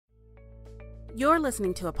You're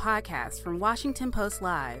listening to a podcast from Washington Post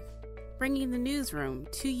Live, bringing the newsroom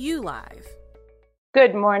to you live.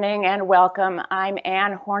 Good morning and welcome. I'm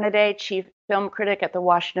Ann Hornaday, chief film critic at the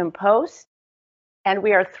Washington Post, and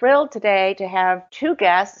we are thrilled today to have two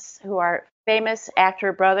guests who are famous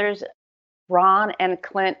actor brothers, Ron and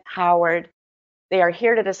Clint Howard. They are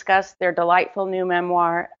here to discuss their delightful new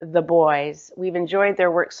memoir, The Boys. We've enjoyed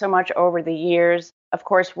their work so much over the years. Of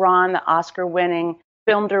course, Ron, the Oscar-winning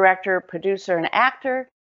film director, producer, and actor.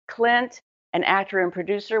 Clint, an actor and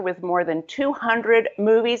producer with more than 200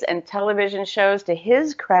 movies and television shows to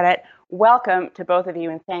his credit. Welcome to both of you,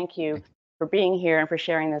 and thank you for being here and for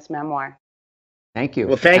sharing this memoir. Thank you.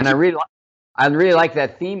 Well, thank you. I really like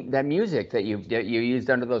that theme, that music that you used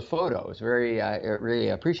under those photos. Really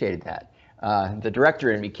appreciated that. The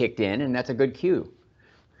director in me kicked in, and that's a good cue.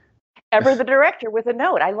 Ever the director with a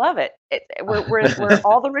note. I love it. We're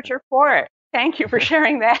all the richer for it. Thank you for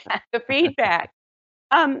sharing that, the feedback.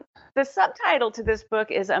 The subtitle to this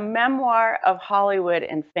book is A Memoir of Hollywood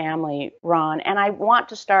and Family, Ron, and I want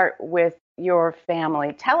to start with your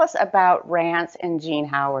family. Tell us about Rance and Jean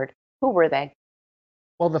Howard. Who were they?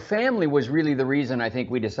 Well, the family was really the reason I think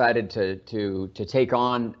we decided to take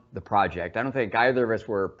on the project. I don't think either of us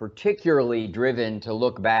were particularly driven to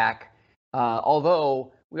look back,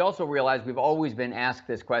 although we also realized we've always been asked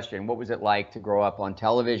this question: what was it like to grow up on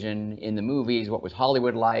television, in the movies? What was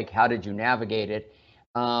Hollywood like? How did you navigate it?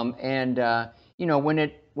 You know,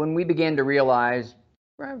 when we began to realize,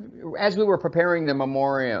 as we were preparing the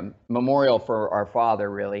memorial for our father,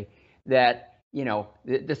 really, that, you know,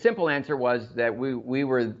 the simple answer was that we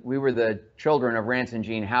were the children of Rance and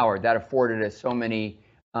Jean Howard. That afforded us so many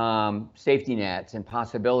safety nets and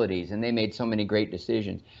possibilities, and they made so many great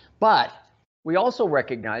decisions. But we also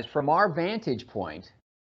recognized from our vantage point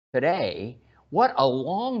today what a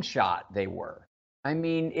long shot they were. I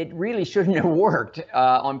mean, it really shouldn't have worked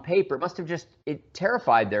on paper. It must have it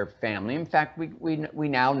terrified their family. In fact, we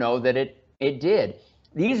now know that it did.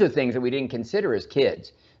 These are things that we didn't consider as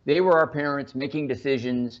kids. They were our parents making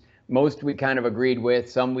decisions. Most we kind of agreed with,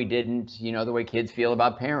 some we didn't, you know, the way kids feel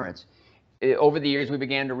about parents. Over the years, we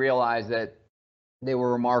began to realize that they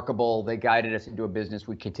were remarkable. They guided us into a business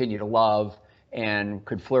we continue to love and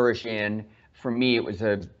could flourish in. For me, it was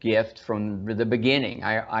a gift from the beginning.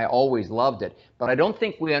 I always loved it. But I don't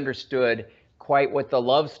think we understood quite what the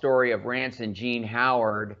love story of Rance and Jean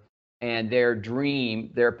Howard and their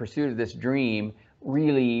dream, their pursuit of this dream,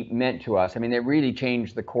 really meant to us. I mean, they really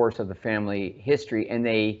changed the course of the family history, and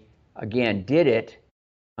they, again, did it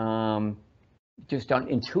just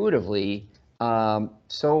intuitively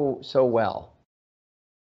so well.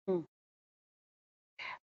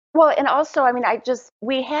 Well, and also, I mean,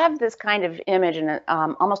 we have this kind of image and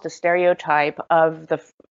almost a stereotype of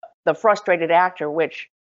the frustrated actor, which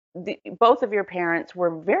both of your parents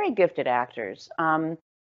were very gifted actors,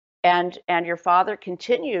 and your father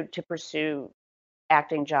continued to pursue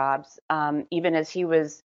acting jobs even as he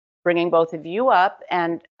was bringing both of you up.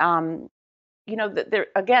 And you know,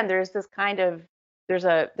 there's this kind of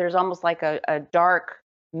there's almost like a dark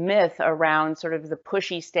myth around sort of the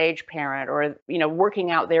pushy stage parent, or, you know,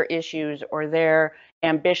 working out their issues or their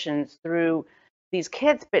ambitions through these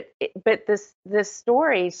kids. But this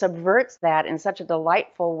story subverts that in such a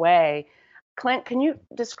delightful way. Clint, can you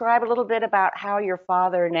describe a little bit about how your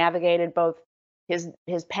father navigated both his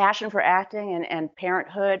passion for acting and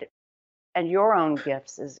parenthood and your own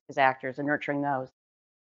gifts as actors and nurturing those?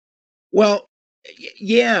 Well,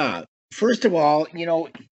 yeah. First of all, you know,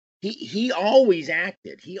 he always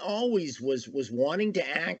acted. He always was wanting to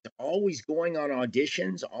act, always going on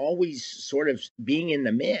auditions, always sort of being in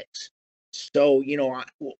the mix. So, you know,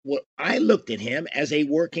 I looked at him as a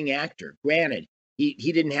working actor. Granted,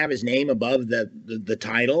 he didn't have his name above the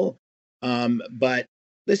title, but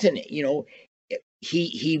listen, you know,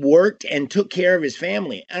 he worked and took care of his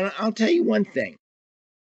family. And I'll tell you one thing: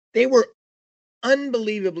 they were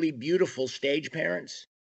unbelievably beautiful stage parents.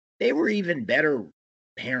 They were even better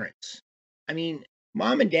parents. I mean,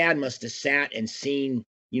 mom and dad must have sat and seen,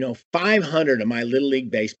 you know, 500 of my Little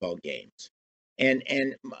League baseball games. And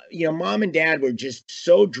you know, mom and dad were just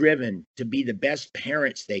so driven to be the best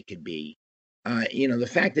parents they could be. You know, the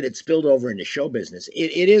fact that it spilled over into show business,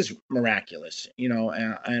 it is miraculous, you know,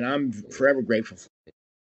 and I'm forever grateful for it.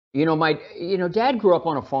 You know, Dad grew up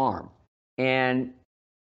on a farm, and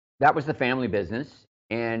that was the family business,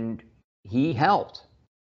 and he helped.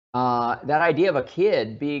 That idea of a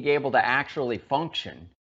kid being able to actually function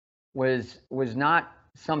was not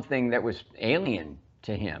something that was alien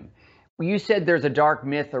to him. You said there's a dark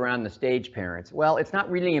myth around the stage parents. Well, it's not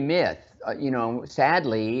really a myth.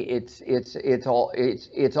 Sadly, it's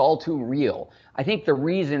all too real. I think the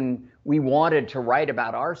reason we wanted to write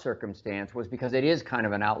about our circumstance was because it is kind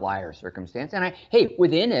of an outlier circumstance. And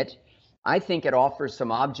within it, I think it offers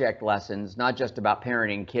some object lessons, not just about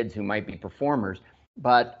parenting kids who might be performers,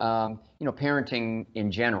 but parenting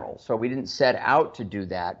in general. So we didn't set out to do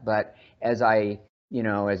that, but as it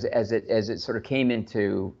sort of came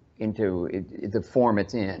into the form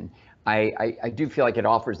it's in, I do feel like it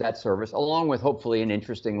offers that service, along with hopefully an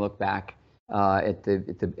interesting look back at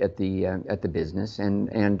the business and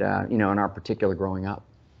in our particular growing up.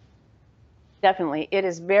 Definitely, it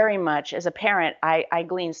is very much. As a parent, I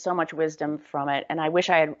glean so much wisdom from it, and I wish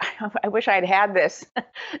I had had this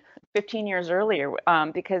 15 years earlier,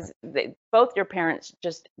 because both your parents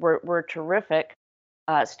just were terrific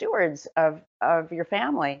stewards of your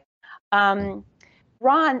family. Ron,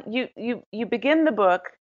 you begin the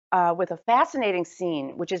book with a fascinating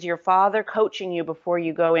scene, which is your father coaching you before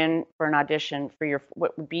you go in for an audition for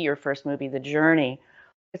what would be your first movie, The Journey.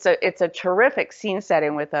 It's a terrific scene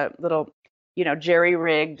setting with a little,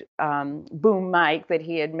 jerry-rigged boom mic that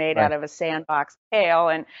he had made out of a sandbox pail,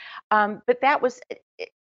 and but that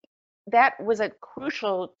was a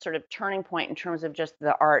crucial sort of turning point in terms of just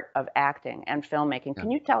the art of acting and filmmaking.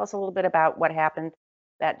 Can you tell us a little bit about what happened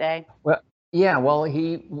that day? Well,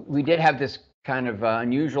 we did have this kind of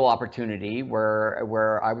unusual opportunity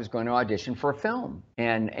where I was going to audition for a film,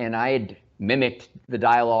 and I had mimicked the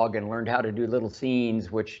dialogue and learned how to do little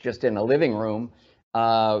scenes, which just in a living room,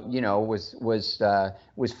 was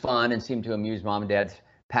fun and seemed to amuse Mom and Dad's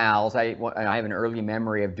pals. I have an early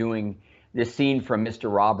memory of doing this scene from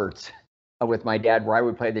Mr. Roberts with my dad, where I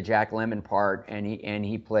would play the Jack Lemmon part, and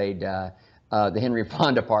he played the Henry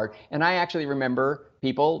Fonda part, and I actually remember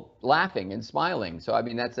people laughing and smiling. So I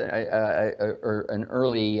mean, that's an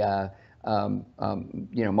early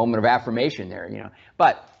moment of affirmation there.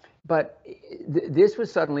 But this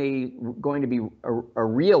was suddenly going to be a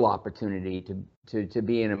real opportunity to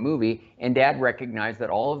be in a movie, and Dad recognized that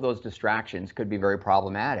all of those distractions could be very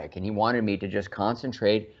problematic, and he wanted me to just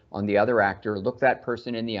concentrate on the other actor, look that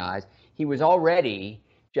person in the eyes. He was already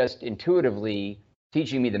just intuitively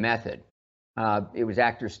teaching me the method. It was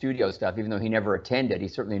actor studio stuff, even though he never attended. He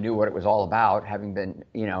certainly knew what it was all about, having been,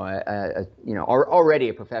 already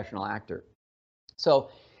a professional actor. So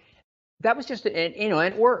that was just, and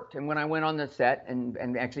it worked. And when I went on the set and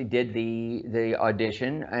actually did the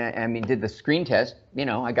audition, did the screen test,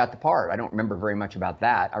 I got the part. I don't remember very much about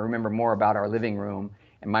that. I remember more about our living room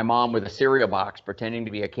and my mom with a cereal box pretending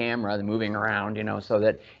to be a camera, moving around, so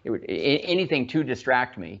that it would anything to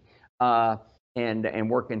distract me, and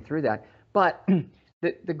working through that. But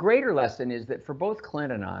the greater lesson is that for both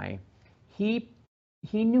Clint and I, he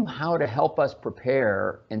knew how to help us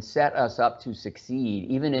prepare and set us up to succeed,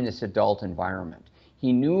 even in this adult environment.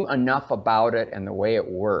 He knew enough about it and the way it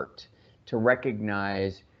worked to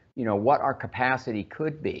recognize, what our capacity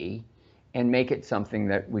could be and make it something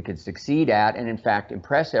that we could succeed at and, in fact,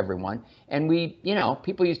 impress everyone. And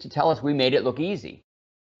people used to tell us we made it look easy.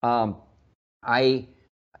 I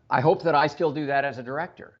hope that I still do that as a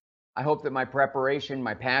director. I hope that my preparation,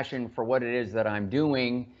 my passion for what it is that I'm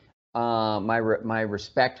doing, my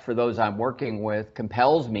respect for those I'm working with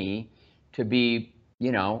compels me to be,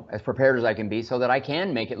 as prepared as I can be, so that I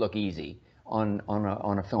can make it look easy on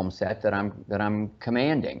a film set that I'm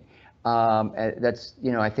commanding. That's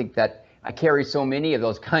I think that I carry so many of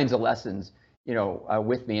those kinds of lessons,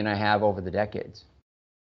 with me, and I have over the decades.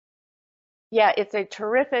 Yeah, it's a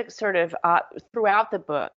terrific sort of throughout the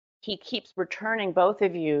book. He keeps returning both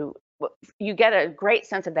of you. You get a great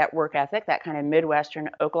sense of that work ethic, that kind of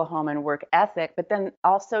Midwestern Oklahoman work ethic, but then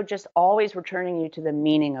also just always returning you to the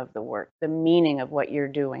meaning of the work, the meaning of what you're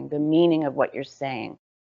doing, the meaning of what you're saying.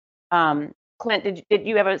 Clint, did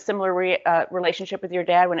you have a similar relationship with your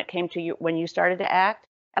dad when it came to you when you started to act?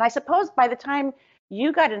 And I suppose by the time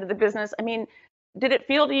you got into the business, did it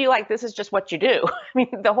feel to you like this is just what you do?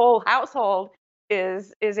 The whole household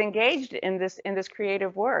is engaged in this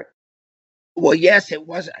creative work. Well, yes, it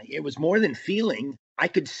was. It was more than feeling. I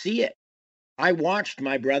could see it. I watched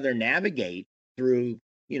my brother navigate through,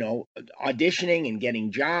 auditioning and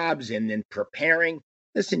getting jobs and then preparing.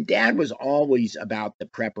 Listen, Dad was always about the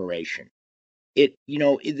preparation.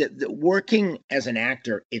 The working as an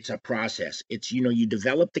actor, it's a process. It's, you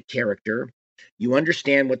develop the character, you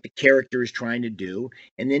understand what the character is trying to do,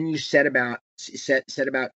 and then you set about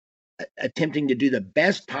attempting to do the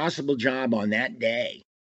best possible job on that day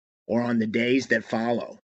or on the days that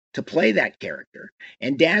follow to play that character.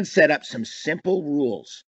 And Dad set up some simple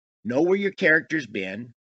rules. Know where your character's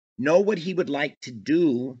been, know what he would like to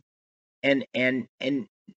do, and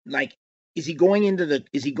like, is he going into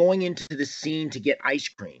the scene to get ice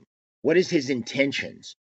cream? What is his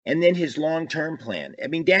intentions? And then his long-term plan. I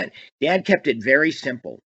mean, Dad kept it very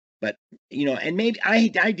simple, but and maybe I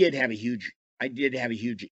did have a huge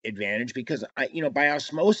advantage, because by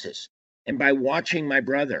osmosis and by watching my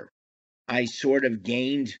brother, I sort of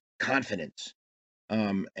gained confidence,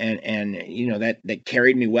 and that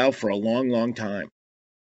carried me well for a long time.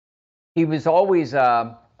 He was always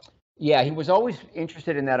he was always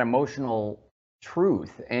interested in that emotional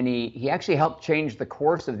truth, and he actually helped change the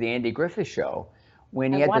course of the Andy Griffith Show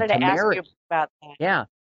when he I had wanted the to ask turmeric. you about that. Yeah,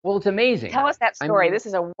 well, it's amazing. Tell us that story. I mean, This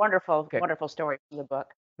is a wonderful, okay. wonderful story from the book.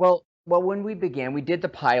 Well, when we began, we did the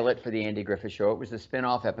pilot for the Andy Griffith Show. It was a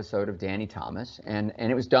spin-off episode of Danny Thomas, and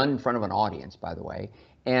it was done in front of an audience, by the way.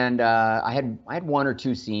 And I had one or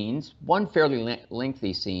two scenes, one fairly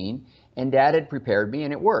lengthy scene, and Dad had prepared me,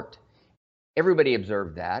 and it worked. Everybody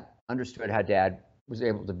observed that, understood how Dad was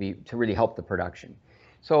able to really help the production.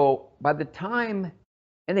 So by the time,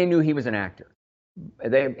 and they knew he was an actor.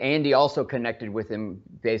 Andy also connected with him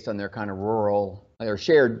based on their kind of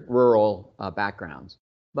shared rural backgrounds.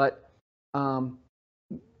 But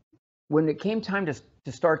when it came time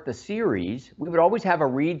to start the series, we would always have a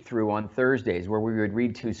read-through on Thursdays where we would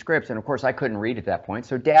read 2 scripts, and of course I couldn't read at that point,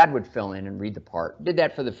 so Dad would fill in and read the part. Did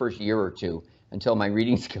that for the first year or two until my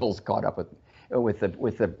reading skills caught up with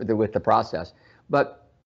the process. But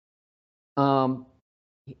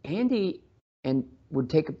Andy would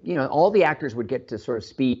take, all the actors would get to sort of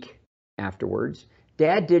speak afterwards.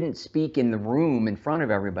 Dad didn't speak in the room in front of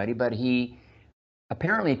everybody, but he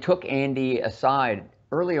apparently took Andy aside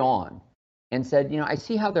early on and said, I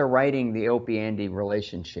see how they're writing the Opie-Andy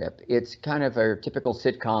relationship. It's kind of a typical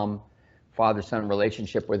sitcom father-son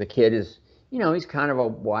relationship where the kid is, he's kind of a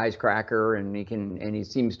wisecracker, and he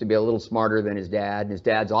seems to be a little smarter than his dad, and his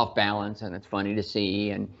dad's off balance, and it's funny to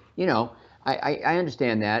see. And, I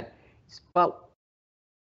understand that. But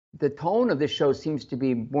the tone of this show seems to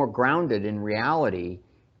be more grounded in reality.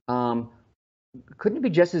 Couldn't it be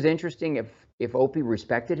just as interesting if Opie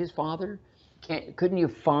respected his father? Couldn't you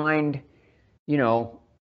find,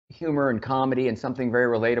 humor and comedy and something very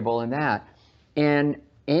relatable in that? And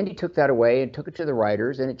Andy took that away and took it to the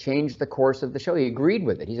writers, and it changed the course of the show. He agreed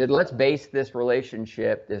with it. He said, let's base this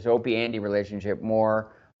relationship, this Opie-Andy relationship,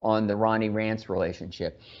 more on the Ronnie Rance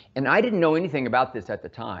relationship. And I didn't know anything about this at the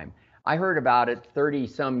time. I heard about it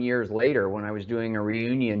 30-some years later when I was doing a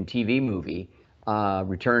reunion TV movie,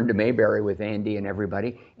 Return to Mayberry with Andy and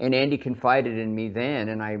everybody. And Andy confided in me then,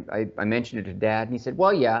 and I mentioned it to Dad, and he said,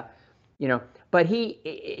 well, yeah, but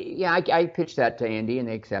I pitched that to Andy, and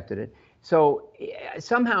they accepted it. So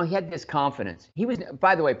somehow he had this confidence. He was,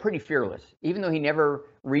 by the way, pretty fearless, even though he never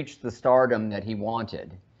reached the stardom that he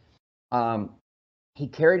wanted. He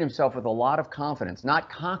carried himself with a lot of confidence, not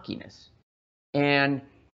cockiness. And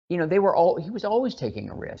he was always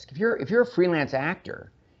taking a risk. If you're a freelance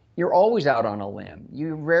actor, you're always out on a limb.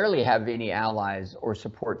 You rarely have any allies or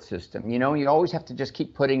support system. You always have to just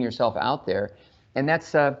keep putting yourself out there. And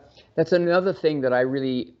that's another thing that I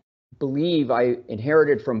really believe I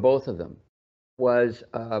inherited from both of them, was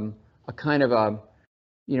a kind of a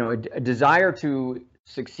desire to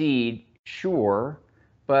succeed, sure,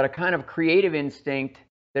 but a kind of creative instinct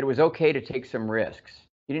that it was okay to take some risks.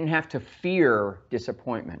 You didn't have to fear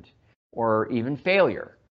disappointment or even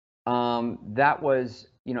failure. That was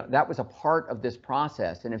a part of this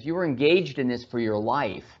process. And if you were engaged in this for your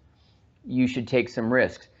life, you should take some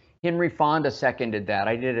risks. Henry Fonda seconded that.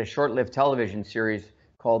 I did a short-lived television series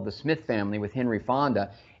called The Smith Family with Henry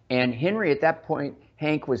Fonda. And Henry, at that point,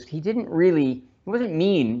 Hank, he wasn't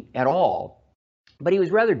mean at all, but he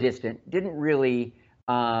was rather distant, didn't really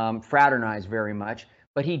fraternize very much.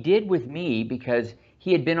 But he did with me because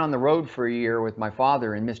he had been on the road for a year with my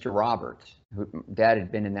father in Mr. Roberts, who Dad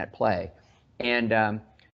had been in that play. And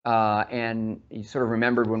he sort of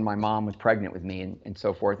remembered when my mom was pregnant with me and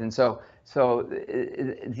so forth. And so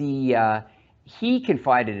he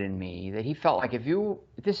confided in me that he felt like if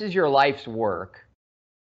this is your life's work,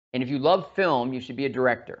 and if you love film, you should be a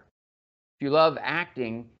director. If you love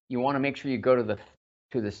acting, you want to make sure you go to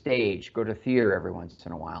the stage, go to theater every once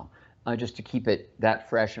in a while, just to keep it that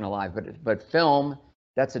fresh and alive. But film,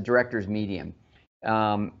 that's a director's medium.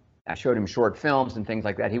 I showed him short films and things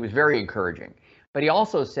like that. He was very encouraging. But he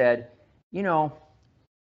also said, of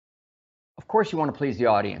course you want to please the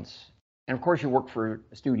audience, and of course you work for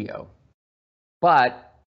a studio.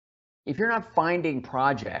 But if you're not finding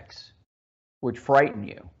projects which frighten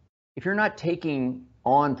you, if you're not taking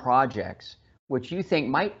on projects which you think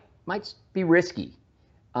might be risky,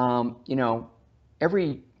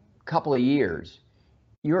 every couple of years,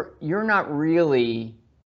 you're not really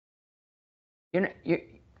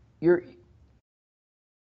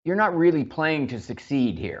you're not really playing to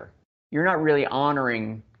succeed here. You're not really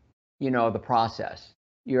honoring, the process.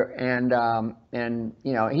 And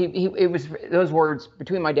it was those words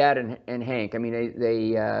between my dad and Hank. I mean,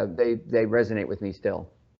 they resonate with me still.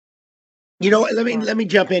 Let me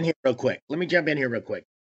jump in here real quick.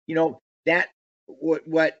 That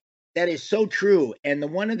what that is so true. And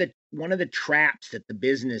one of the traps that the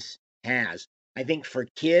business has, I think, for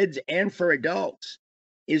kids and for adults,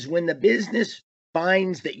 is when the business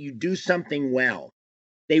finds that you do something well,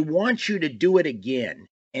 they want you to do it again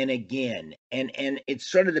and again. And it's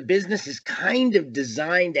sort of, the business is kind of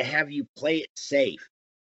designed to have you play it safe.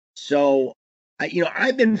 So,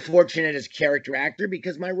 I've been fortunate as a character actor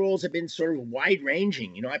because my roles have been sort of wide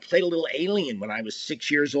ranging. I played a little alien when I was 6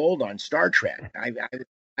 years old on Star Trek.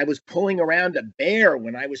 I was pulling around a bear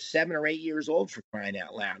when I was 7 or 8 years old, for crying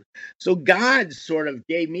out loud. So God sort of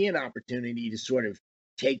gave me an opportunity to sort of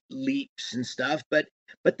take leaps and stuff. But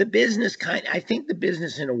the business I think the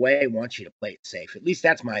business in a way wants you to play it safe. At least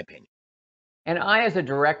that's my opinion. And I, as a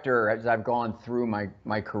director, as I've gone through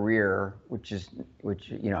my career, which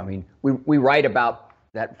we write about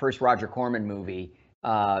that first Roger Corman movie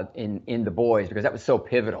in The Boys, because that was so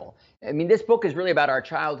pivotal. I mean, this book is really about our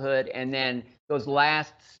childhood and then those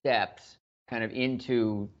last steps kind of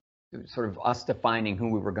into sort of us defining who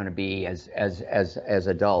we were going to be as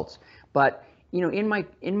adults. But in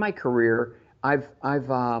my career, I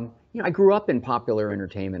grew up in popular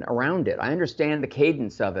entertainment, around it. I understand the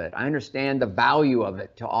cadence of it. I understand the value of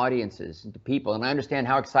it to audiences and to people. And I understand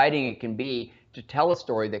how exciting it can be to tell a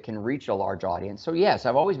story that can reach a large audience. So yes,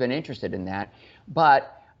 I've always been interested in that.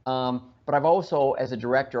 But I've also, as a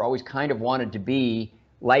director, always kind of wanted to be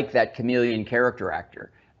like that chameleon character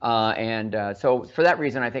actor. So for that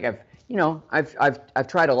reason, I think I've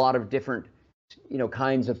tried a lot of different,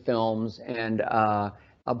 kinds of films.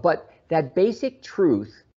 But that basic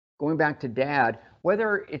truth, going back to Dad,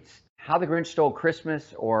 whether it's How the Grinch Stole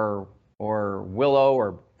Christmas or Willow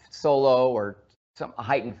or Solo or some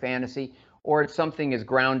heightened fantasy, or it's something as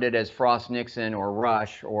grounded as Frost Nixon or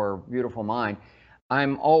Rush or Beautiful Mind,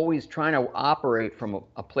 I'm always trying to operate from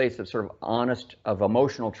a place of sort of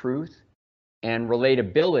emotional truth and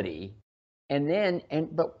relatability.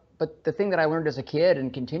 But the thing that I learned as a kid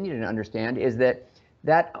and continue to understand is that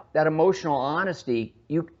emotional honesty,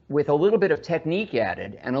 with a little bit of technique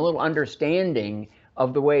added and a little understanding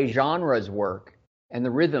of the way genres work and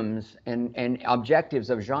the rhythms and objectives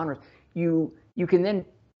of genres, you can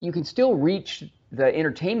still reach the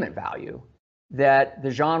entertainment value that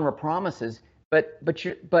the genre promises,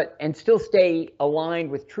 and still stay aligned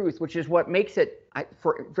with truth, which is what makes it,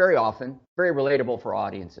 for very often, very relatable for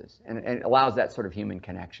audiences, and it allows that sort of human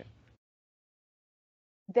connection.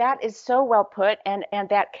 That is so well put, and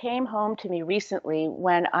that came home to me recently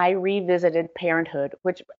when I revisited Parenthood,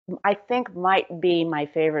 which I think might be my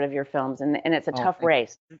favorite of your films, and it's a tough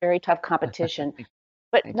race, very tough competition.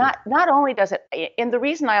 But not only does it, and the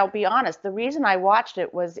reason, I'll be honest, the reason I watched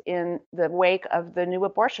it was in the wake of the new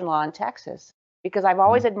abortion law in Texas, because I've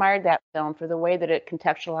always admired that film for the way that it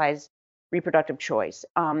contextualized reproductive choice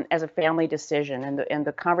as a family decision, and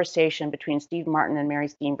the conversation between Steve Martin and Mary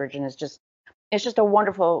Steenburgen is just. It's just a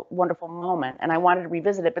wonderful, wonderful moment. And I wanted to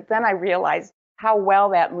revisit it. But then I realized how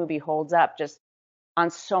well that movie holds up just on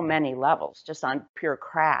so many levels, just on pure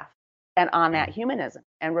craft and on that humanism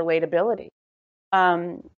and relatability.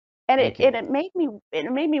 And it made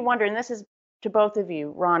me wonder, and this is to both of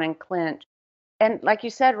you, Ron and Clint. And like you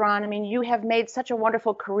said, Ron, I mean, you have made such a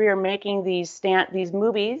wonderful career making these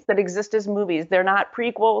movies that exist as movies. They're not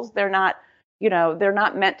prequels. They're not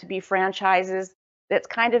meant to be franchises. That's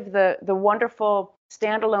kind of the wonderful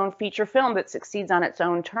standalone feature film that succeeds on its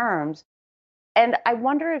own terms. And I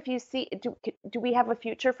wonder if you see, do we have a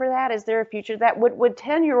future for that? Is there a future that would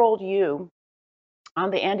 10-year-old you on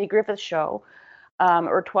the Andy Griffith Show,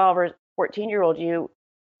 or 12 or 14-year-old you,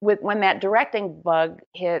 when that directing bug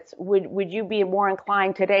hits, would you be more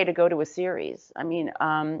inclined today to go to a series? I mean,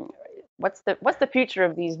 what's the future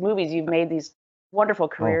of these movies you've made these wonderful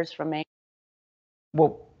careers from making?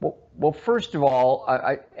 Well, first of all,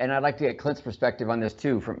 I'd like to get Clint's perspective on this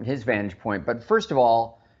too, from his vantage point. But first of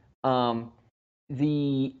all, I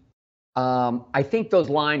think those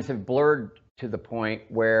lines have blurred to the point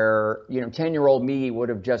where 10-year-old me would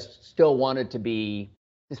have just still wanted to be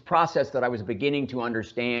this process that I was beginning to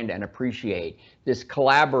understand and appreciate, this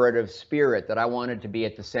collaborative spirit that I wanted to be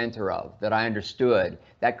at the center of, that I understood,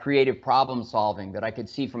 that creative problem solving that I could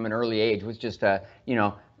see from an early age was just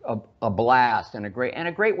a blast and a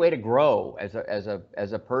great way to grow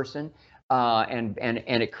as a person, and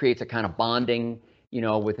it creates a kind of bonding,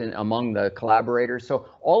 among the collaborators. So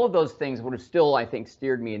all of those things would have still, I think,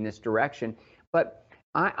 steered me in this direction. But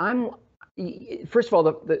I'm first of all,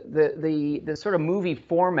 the sort of movie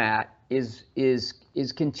format is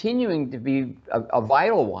continuing to be a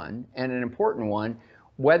vital one and an important one,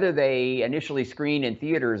 whether they initially screen in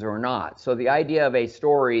theaters or not. So the idea of a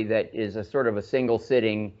story that is a sort of a single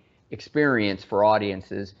sitting experience for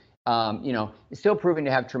audiences, is still proving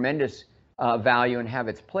to have tremendous value and have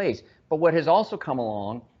its place. But what has also come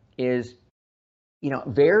along is,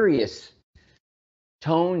 various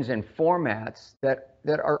tones and formats that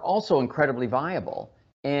are also incredibly viable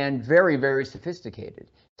and very, very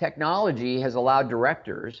sophisticated. Technology has allowed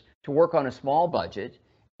directors to work on a small budget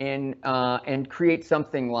and create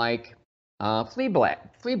something like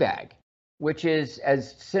Fleabag, which is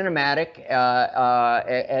as cinematic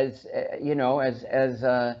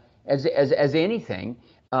as anything.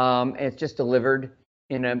 It's just delivered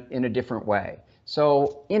in a different way.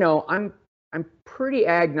 So I'm pretty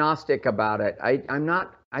agnostic about it.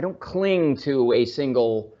 I don't cling to a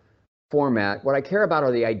single format. What I care about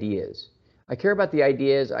are the ideas. I care about the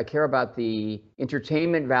ideas. I care about the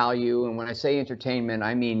entertainment value. And when I say entertainment,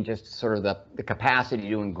 I mean just sort of the capacity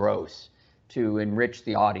to engross, to enrich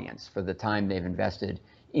the audience for the time they've invested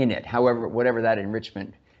in it, whatever that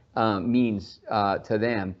enrichment means to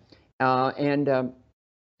them.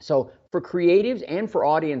 So for creatives and for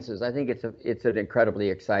audiences, I think it's an incredibly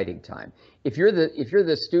exciting time. If you're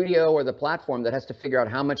the studio or the platform that has to figure out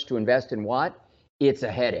how much to invest in what, it's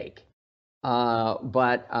a headache.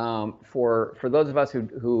 But for those of us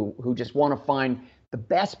who just want to find the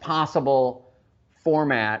best possible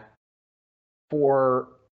format for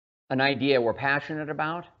an idea we're passionate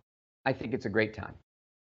about, I think it's a great time.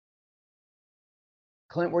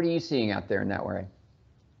 Clint, what are you seeing out there in that way?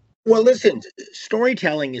 Well, listen,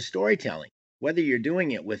 storytelling is storytelling. Whether you're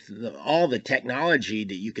doing it with all the technology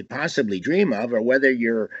that you could possibly dream of, or whether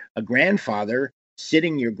you're a grandfather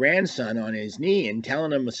sitting your grandson on his knee and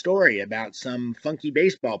telling him a story about some funky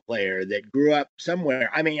baseball player that grew up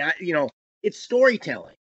somewhere. I mean, it's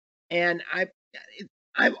storytelling. And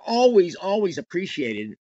I've always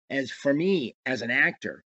appreciated, for me as an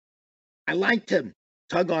actor, I like to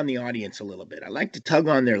tug on the audience a little bit. I like to tug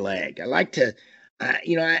on their leg. I like to,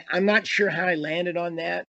 I'm not sure how I landed on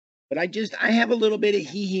that, but I have a little bit of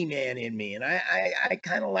hee-hee man in me. And I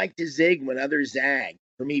kind of like to zig when others zag,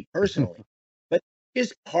 for me personally. But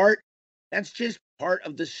that's just part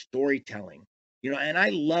of the storytelling, and I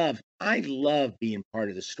love being part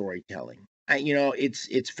of the storytelling.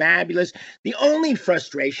 It's fabulous. The only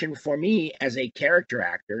frustration for me as a character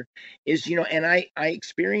actor is, and I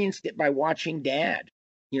experienced it by watching Dad,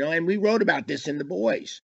 and we wrote about this in The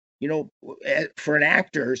Boys. For an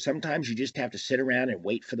actor, sometimes you just have to sit around and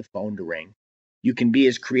wait for the phone to ring. You can be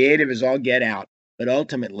as creative as all get out, but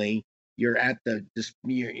ultimately you're at the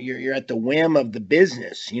whim of the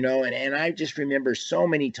business, and I just remember so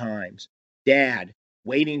many times Dad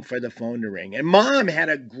waiting for the phone to ring. And Mom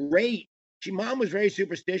was very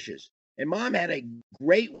superstitious, and Mom had a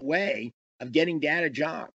great way of getting Dad a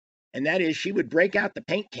job. And that is, she would break out the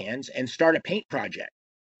paint cans and start a paint project.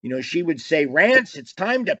 She would say, "Rance, it's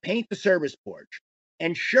time to paint the service porch."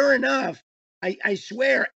 And sure enough, I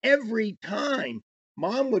swear, every time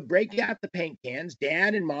Mom would break out the paint cans,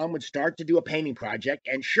 Dad and Mom would start to do a painting project.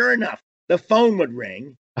 And sure enough, the phone would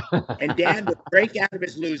ring and Dad would break out of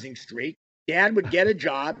his losing streak. Dad would get a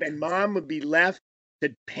job and Mom would be left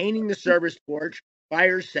to painting the service porch by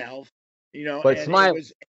herself, But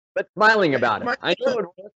smiling about it.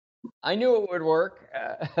 I knew it would work.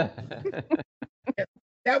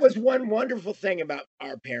 That was one wonderful thing about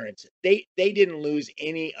our parents. They didn't lose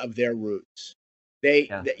any of their roots. They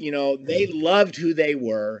loved who they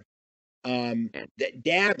were.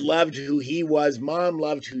 Dad loved who he was. Mom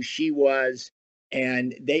loved who she was,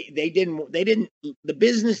 and the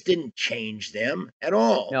business didn't change them at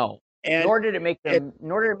all. No, nor did it make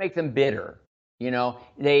them bitter.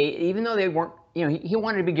 Even though they weren't, he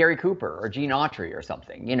wanted to be Gary Cooper or Gene Autry or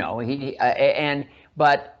something.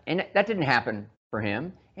 But that didn't happen for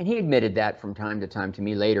him, and he admitted that from time to time to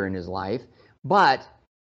me later in his life. But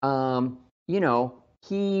he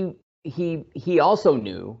also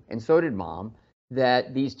knew, and so did Mom,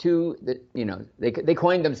 that these two, they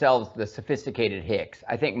coined themselves the sophisticated Hicks.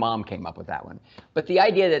 I think Mom came up with that one. But the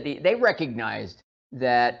idea that they recognized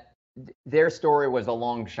that their story was a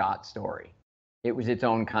long shot story. It was its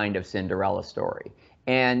own kind of Cinderella story.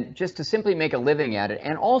 And just to simply make a living at it,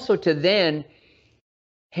 and also to then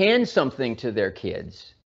hand something to their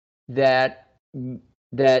kids that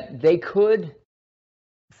that they could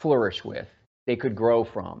flourish with, they could grow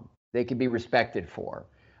from, they could be respected for.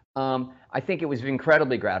 I think it was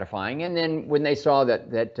incredibly gratifying. And then when they saw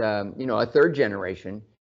that a third generation,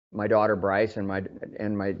 my daughter Bryce and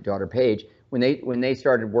my daughter Paige, when they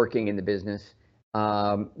started working in the business,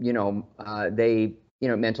 they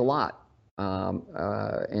it meant a lot.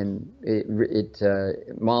 And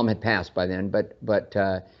mom had passed by then, but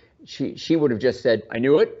she would have just said, I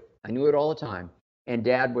knew it all the time. And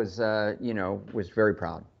Dad was very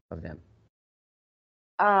proud of them.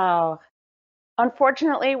 Oh,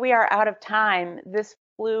 unfortunately, we are out of time. This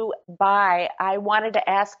flew by. I wanted to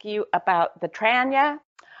ask you about the Tranya.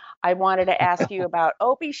 I wanted to ask you about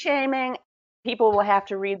Opie shaming. People will have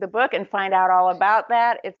to read the book and find out all about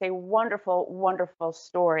that. It's a wonderful, wonderful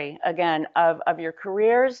story, again, of your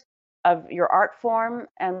careers, of your art form,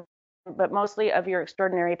 but mostly of your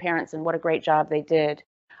extraordinary parents and what a great job they did.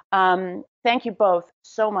 Thank you both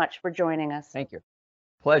so much for joining us. Thank you.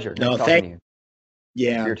 Pleasure. Nice talking to you.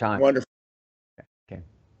 Yeah. For your time. Wonderful. Okay.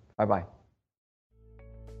 Bye-bye.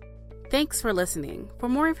 Thanks for listening. For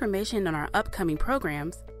more information on our upcoming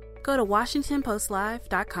programs, go to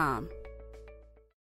WashingtonPostLive.com.